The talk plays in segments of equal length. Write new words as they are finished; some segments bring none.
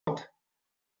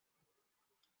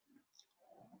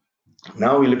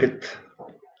Now we look at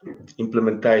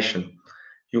implementation.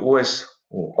 You always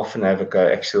or often have a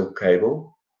coaxial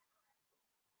cable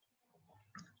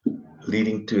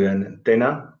leading to an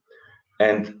antenna,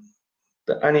 and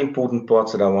the only important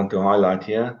parts that I want to highlight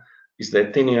here is the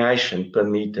attenuation per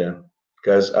meter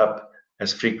goes up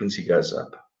as frequency goes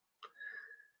up.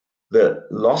 The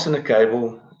loss in a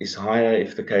cable is higher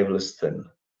if the cable is thin.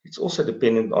 It's also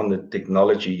dependent on the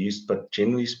technology used, but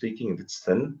generally speaking, if it's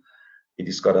thin, it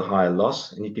has got a higher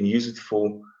loss, and you can use it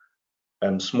for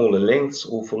smaller lengths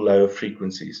or for lower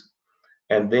frequencies.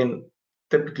 And then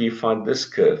typically you find this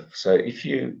curve. So if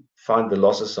you find the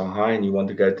losses are high and you want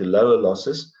to go to lower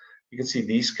losses, you can see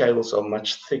these cables are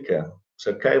much thicker.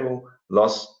 So cable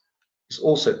loss is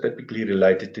also typically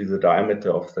related to the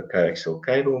diameter of the coaxial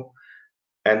cable,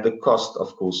 and the cost,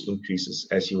 of course, increases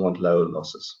as you want lower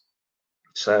losses.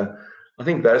 So I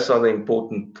think those are the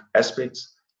important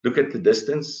aspects. Look at the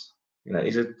distance.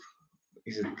 Is it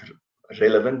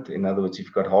relevant? In other words, if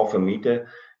you've got half a meter,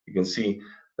 you can see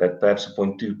that perhaps a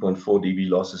 0.2, 0.4 dB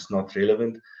loss is not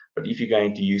relevant. But if you're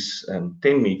going to use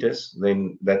 10 meters,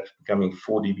 then that's becoming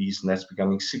 4 dBs, and that's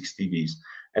becoming 6 dBs.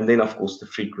 And then, of course, the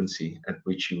frequency at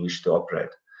which you wish to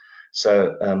operate.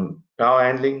 So power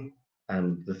handling,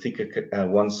 and the thicker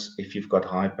ones if you've got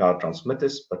high power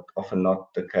transmitters, but often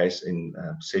not the case in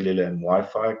cellular and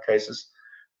Wi-Fi cases.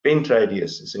 Bend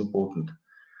radius is important,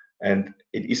 and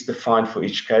it is defined for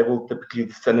each cable. Typically,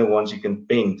 the thinner ones you can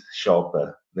bend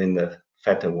sharper than the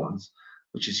fatter ones,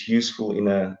 which is useful in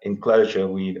an enclosure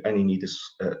where you only need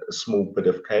a small bit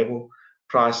of cable.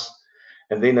 Price,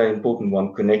 and then an important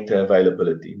one, connector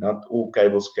availability. Not all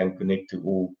cables can connect to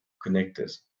all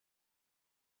connectors.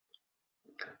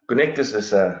 Connectors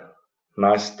is a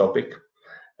nice topic.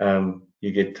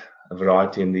 You get a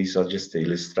variety, and these are just the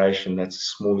illustration. That's a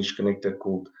smallish connector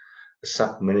called a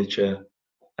sub-miniature,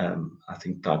 I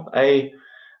think type A.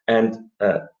 And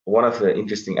one of the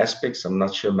interesting aspects, I'm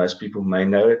not sure most people may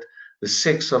know it, the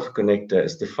sex of a connector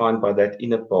is defined by that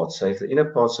inner part. So if the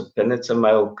inner part's a pin, it's a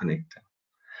male connector.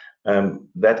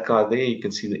 That guy there, you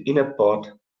can see the inner part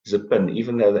is a pin,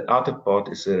 even though the outer part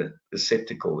is a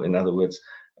receptacle. In other words,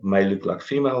 it may look like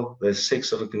female. The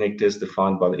sex of a connector is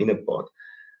defined by the inner part.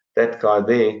 That guy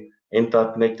there,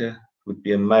 N-type connector, would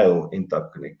be a male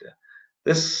N-type connector.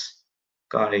 This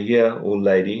guy here, or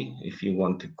lady, if you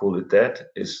want to call it that,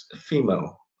 is a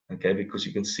female, okay, because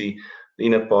you can see the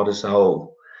inner part is a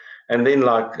hole. And then,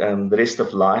 like the rest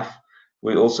of life,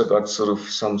 we also got sort of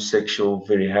some sexual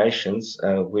variations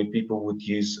where people would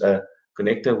use a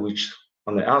connector which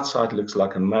on the outside looks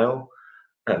like a male,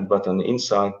 but on the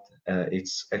inside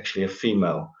it's actually a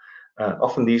female.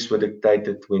 Often these were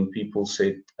dictated when people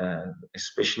said,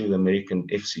 especially the American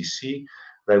FCC,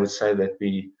 they would say that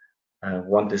we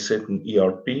want a certain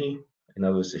ERP, in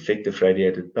other words, effective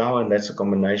radiated power, and that's a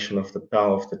combination of the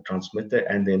power of the transmitter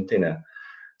and the antenna.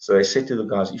 So I said to the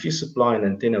guys, if you supply an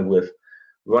antenna with,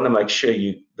 we want to make sure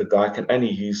the guy can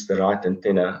only use the right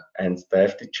antenna, and they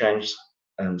have to change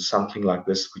something like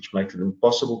this, which makes it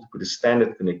impossible to put a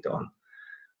standard connector on.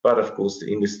 But of course,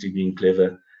 the industry being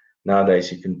clever,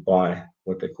 nowadays you can buy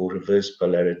what they call reverse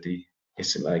polarity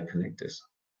SMA connectors.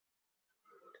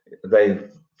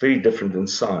 They're very different in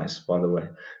size, by the way.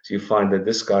 So you find that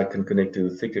this guy can connect to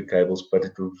the thicker cables, but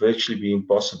it will virtually be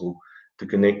impossible to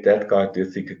connect that guy to a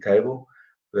thicker cable.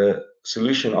 The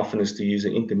solution often is to use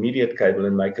an intermediate cable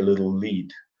and make a little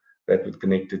lead that would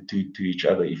connect the two to each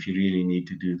other if you really need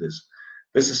to do this.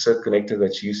 This is a connector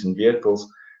that's used in vehicles.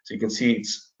 So you can see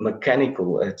it's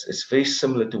mechanical. It's very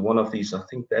similar to one of these, I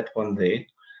think that one there,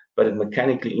 but it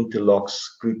mechanically interlocks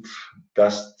good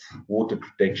dust, water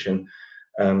protection.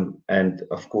 And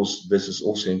of course, this is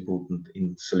also important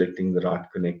in selecting the right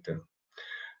connector.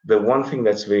 The one thing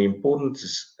that's very important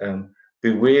is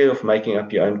beware of making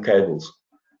up your own cables.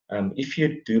 If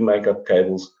you do make up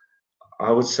cables,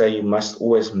 I would say you must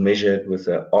always measure it with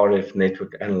a RF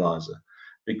network analyzer,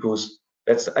 because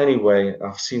that's the only way.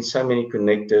 I've seen so many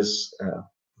connectors,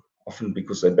 often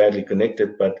because they're badly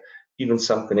connected, but even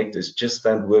some connectors just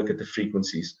don't work at the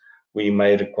frequencies where you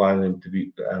may require them to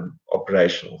be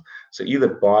operational. So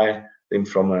either buy them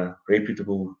from a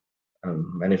reputable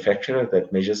manufacturer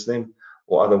that measures them,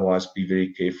 or otherwise be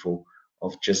very careful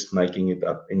of just making it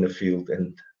up in the field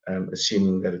and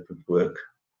assuming that it would work.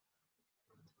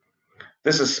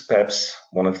 This is perhaps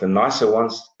one of the nicer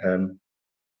ones.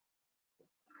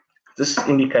 This is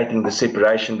indicating the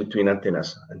separation between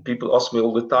antennas. And people ask me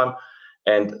all the time,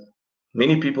 and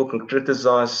many people can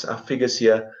criticize our figures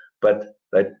here, but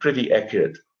they're pretty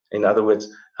accurate. In other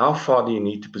words, how far do you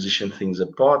need to position things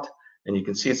apart? And you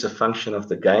can see it's a function of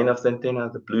the gain of the antenna,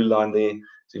 the blue line there.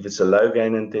 So if it's a low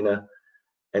gain antenna,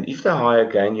 And if they're high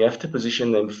again, you have to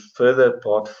position them further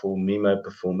apart for MIMO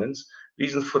performance.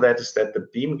 Reason for that is that the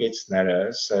beam gets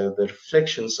narrower, so the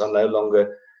reflections are no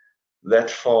longer that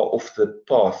far off the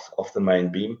path of the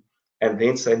main beam, and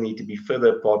hence they need to be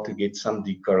further apart to get some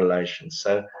decorrelation.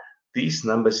 So these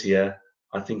numbers here,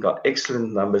 I think, are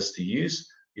excellent numbers to use.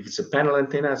 If it's a panel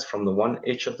antenna, it's from the one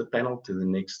edge of the panel to the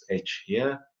next edge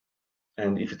here.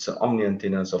 And if it's an omni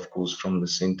antenna, it's of course from the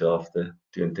center of the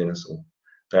two antennas, or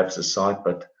perhaps the side,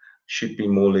 but should be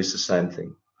more or less the same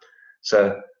thing.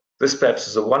 So this perhaps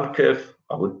is a one curve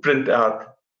I would print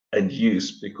out and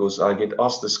use, because I get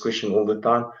asked this question all the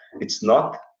time. It's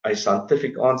not a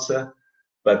scientific answer,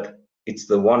 but it's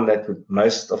the one that would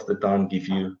most of the time give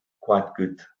you quite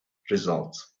good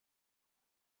results.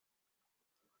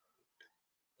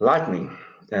 Lightning,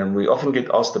 and we often get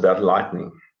asked about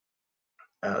lightning.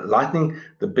 Lightning,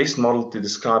 the best model to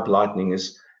describe lightning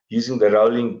is using the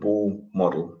rolling ball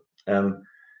model.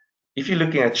 If you're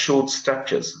looking at short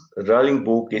structures, a rolling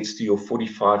ball gets to your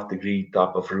 45-degree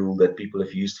type of rule that people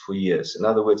have used for years. In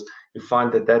other words, you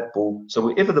find that that ball, so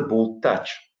wherever the ball touch,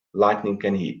 lightning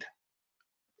can hit.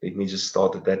 Let me just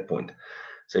start at that point.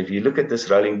 So if you look at this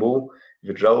rolling ball, if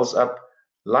it rolls up,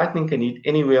 lightning can hit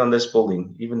anywhere on this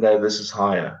building, even though this is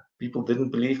higher. People didn't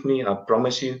believe me, I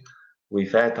promise you.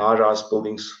 We've had high-rise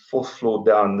buildings, 4th floor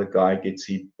down, the guy gets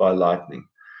hit by lightning.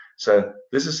 So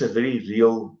this is a very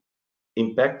real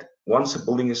impact once a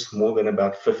building is more than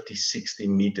about 50, 60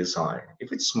 meters high.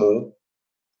 If it's small,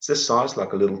 it's this size,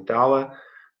 like a little tower,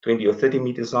 20 or 30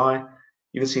 meters high,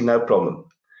 you can see no problem.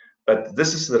 But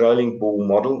this is the rolling ball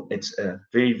model. It's a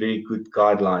very, very good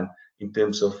guideline in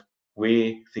terms of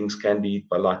where things can be hit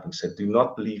by lightning. So do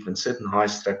not believe in certain high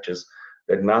structures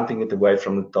that mounting it away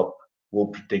from the top will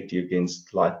protect you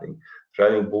against lightning.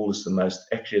 Rolling ball is the most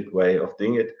accurate way of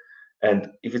doing it.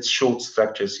 And if it's short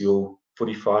structures, your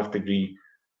 45-degree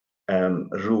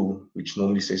rule, which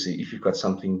normally says if you've got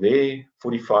something there,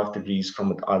 45 degrees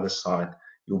from either side,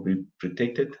 you'll be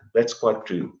protected. That's quite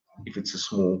true if it's a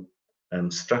small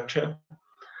structure.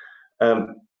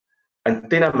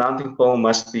 Antenna mounting pole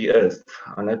must be earthed.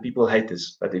 I know people hate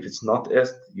this, but if it's not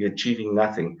earthed, you're achieving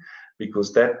nothing,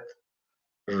 because that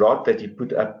rod that you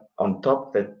put up on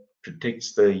top that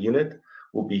protects the unit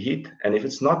will be hit, and if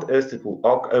it's not earthed, it will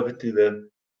arc over to the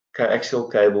coaxial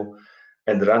cable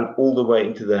and run all the way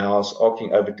into the house,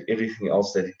 arcing over to everything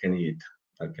else that it can hit.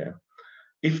 Okay.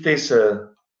 If there's a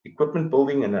equipment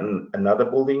building and another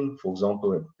building, for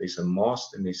example, if there's a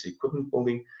mast and there's an equipment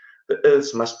building, the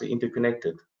earths must be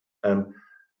interconnected.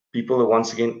 People will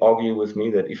once again argue with me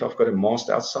that if I've got a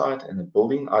mast outside and a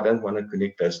building, I don't want to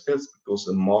connect those earths because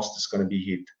the mast is going to be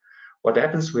hit. What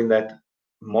happens when that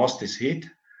mast is hit?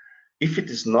 If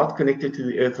it is not connected to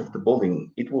the earth of the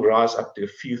building, it will rise up to a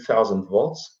few thousand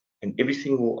volts, and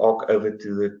everything will arc over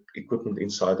to the equipment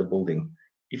inside the building.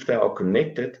 If they are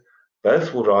connected,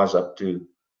 both will rise up to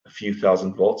a few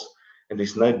thousand volts, and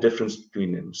there's no difference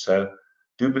between them. So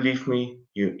do believe me,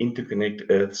 you interconnect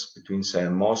earths between, say,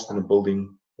 a mast and a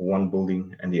building, or one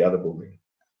building and the other building.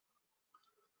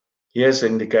 Here's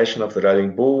an indication of the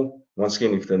rolling ball. Once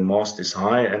again, if the mast is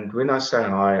high, and when I say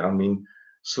high, I mean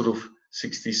sort of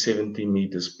 60, 70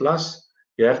 meters plus,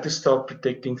 you have to start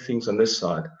protecting things on this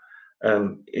side.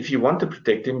 If you want to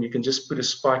protect them, you can just put a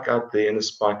spike out there and a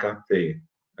spike out there,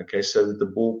 okay, so that the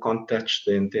ball can't touch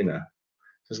the antenna.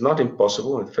 It's not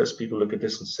impossible. At first, people look at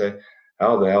this and say,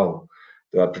 how the hell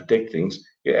do I protect things?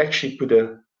 You actually put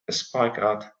a spike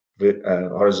out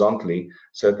horizontally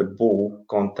so that the ball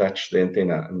can't touch the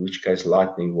antenna, in which case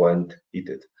lightning won't hit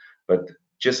it. But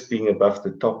just being above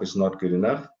the top is not good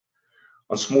enough.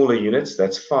 On smaller units,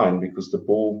 that's fine, because the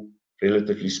ball,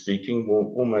 relatively speaking,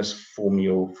 will almost form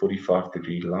your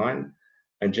 45-degree line,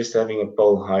 and just having a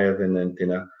pole higher than the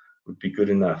antenna would be good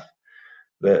enough.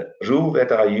 The rule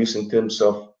that I use in terms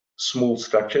of small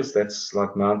structures, that's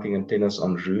like mounting antennas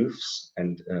on roofs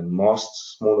and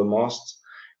masts, smaller masts,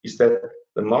 is that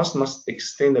the mast must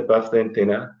extend above the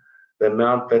antenna the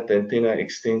amount that the antenna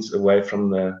extends away from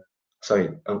the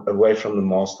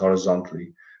mast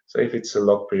horizontally. So if it's a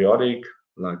log periodic,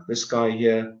 like this guy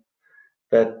here,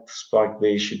 that spike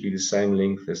there should be the same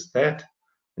length as that.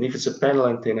 And if it's a panel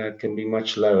antenna, it can be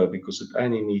much lower, because it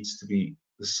only needs to be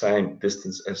the same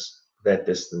distance as that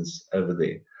distance over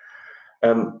there.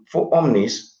 For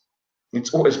omnis,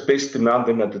 it's always best to mount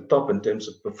them at the top in terms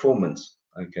of performance,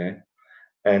 okay?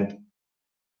 And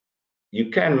you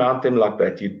can mount them like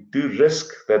that. You do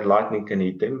risk that lightning can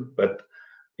hit them, but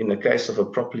in the case of a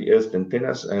properly earthed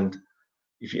antennas, and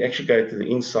if you actually go to the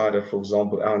inside of, for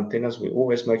example, our antennas, we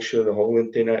always make sure the whole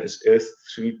antenna is earthed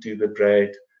through to the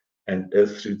braid and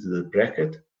earthed through to the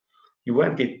bracket. you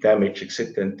won't get damage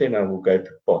except the antenna will go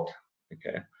to pot.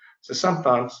 Okay, so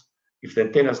sometimes if the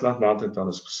antenna is not mounted on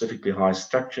a specifically high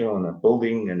structure on a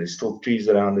building and there's still trees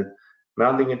around it,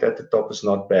 mounting it at the top is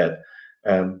not bad,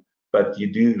 but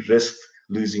you do risk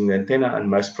losing the antenna, and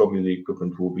most probably the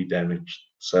equipment will be damaged.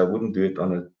 So I wouldn't do it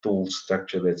on a tall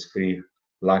structure that's very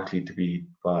likely to be hit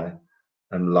by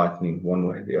lightning one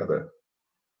way or the other.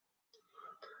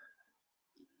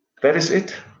 That is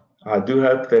it. I do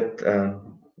hope that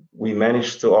we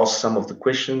managed to ask some of the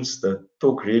questions. The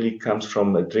talk really comes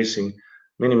from addressing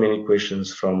many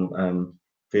questions from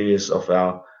various of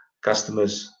our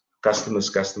customers.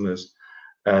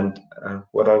 And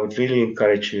what I would really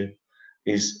encourage you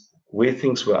is, where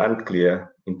things were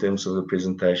unclear in terms of the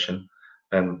presentation,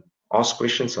 ask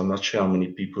questions. I'm not sure how many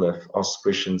people have asked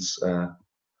questions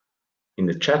in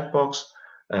the chat box.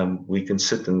 We can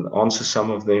sit and answer some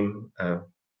of them.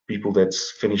 People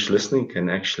that's finished listening can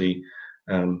actually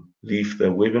leave the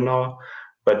webinar,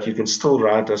 but you can still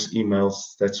write us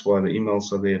emails. That's why the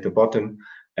emails are there at the bottom,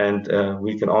 and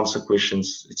we can answer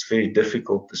questions. It's very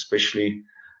difficult, especially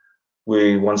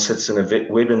where one sits in a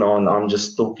webinar and I'm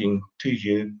just talking to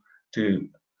you, to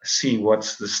see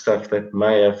what's the stuff that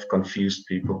may have confused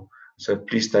people. So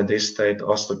please don't hesitate,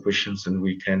 ask the questions and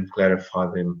we can clarify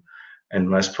them. And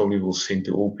most probably we'll send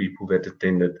to all people that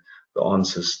attended the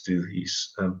answers to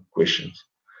these questions.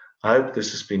 I hope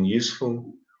this has been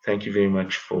useful. Thank you very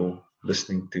much for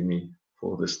listening to me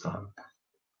for this time.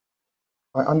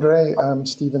 Hi, Andre,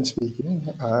 Stephen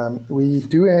speaking. We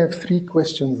do have 3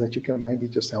 questions that you can maybe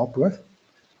just help with.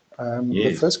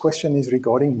 Yes. The first question is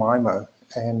regarding MIMO,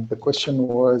 and the question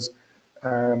was,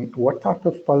 what type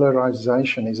of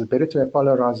polarization? Is it better to have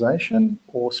polarization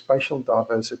or spatial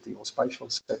diversity or spatial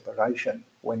separation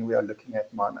when we are looking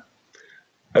at MIMO?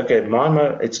 Okay,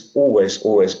 MIMO, it's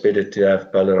always better to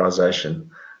have polarization.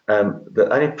 The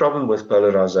only problem with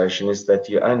polarization is that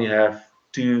you only have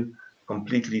 2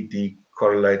 completely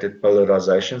decorrelated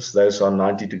polarizations. Those are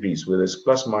 90 degrees, whether it's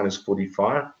plus minus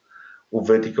 45 or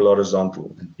vertical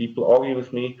horizontal. And people argue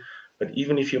with me, but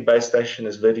even if your base station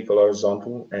is vertical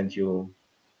horizontal and your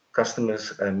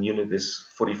customer's unit is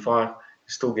 45, you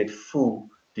still get full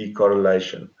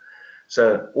decorrelation.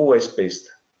 So always best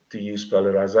to use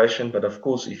polarization, but of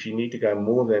course, if you need to go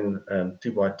more than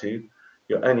 2 by 2,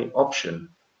 your only option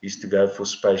is to go for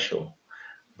spatial.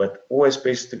 But always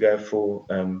best to go for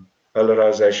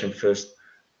polarization first,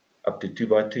 up to 2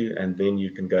 by 2, and then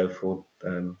you can go for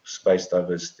space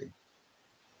diversity.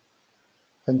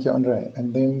 Thank you, Andre.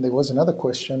 And then there was another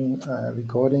question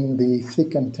regarding the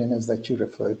thick antennas that you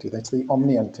referred to. That's the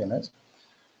omni antennas.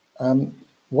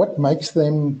 What makes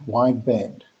them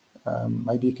wideband?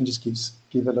 Maybe you can just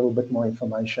give a little bit more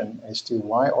information as to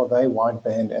why are they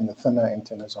wideband and the thinner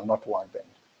antennas are not wideband.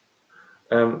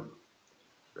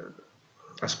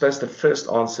 I suppose the first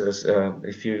answer is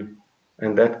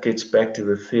and that gets back to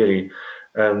the theory.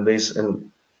 There's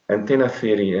an antenna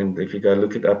theory, and if you go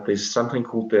look it up, there's something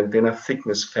called the antenna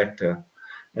thickness factor,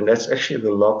 and that's actually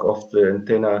the log of the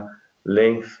antenna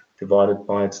length divided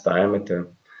by its diameter,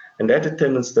 and that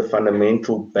determines the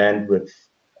fundamental bandwidth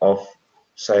of,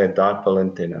 say, a dipole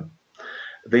antenna.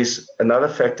 There's another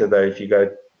factor though, if you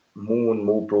go more and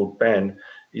more broadband,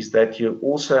 is that you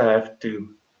also have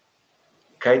to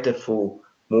cater for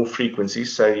more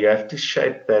frequencies, so you have to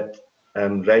shape that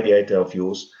radiator of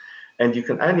yours, and you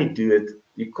can only do it,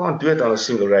 you can't do it on a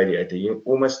single radiator. You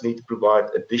almost need to provide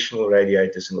additional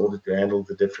radiators in order to handle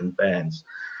the different bands.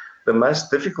 The most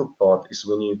difficult part is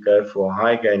when you go for a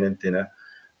high gain antenna,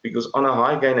 because on a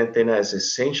high gain antenna is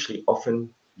essentially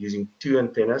often using 2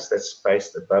 antennas that's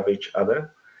spaced above each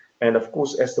other, and of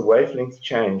course as the wavelength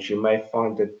change you may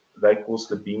find that they cause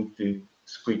the beam to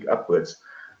squeak upwards.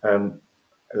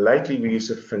 Lately we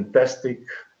use a fantastic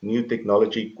new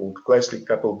technology called closely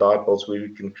coupled dipoles, where we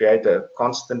can create a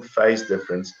constant phase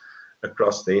difference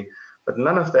across there, but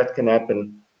none of that can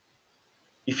happen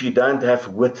if you don't have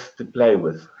width to play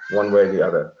with one way or the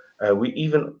other. We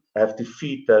even have to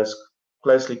feed those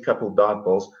closely coupled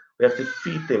dipoles, we have to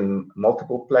feed them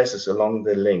multiple places along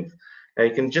the length. Now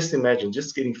you can just imagine,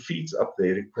 just getting feeds up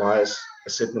there requires a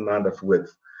certain amount of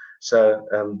width. So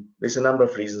there's a number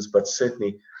of reasons, but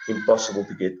certainly impossible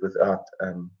to get without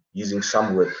using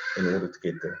some width in order to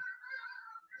get there.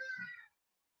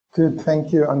 Good,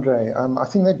 thank you, Andre. I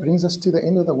think that brings us to the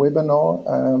end of the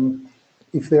webinar.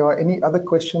 If there are any other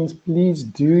questions, please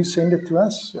do send it to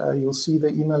us. You'll see the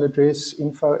email address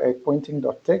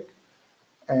info@poynting.tech,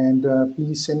 and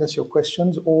please send us your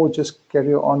questions or just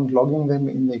carry on logging them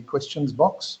in the questions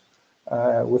box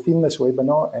within this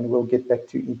webinar, and we'll get back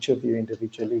to each of you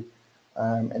individually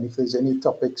And if there's any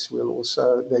topics, we'll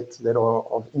also that are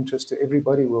of interest to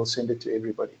everybody, we'll send it to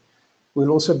everybody.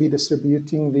 We'll also be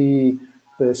distributing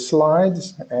the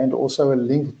slides and also a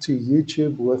link to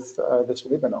YouTube with this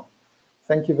webinar.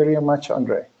 Thank you very much,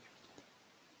 Andre.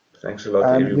 Thanks a lot to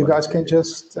everyone. You guys can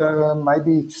just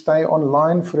maybe stay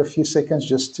online for a few seconds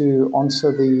just to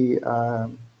answer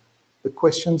the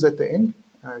questions at the end,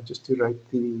 just to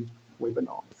rate the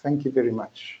webinar. Thank you very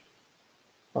much.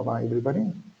 Bye-bye,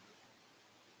 everybody.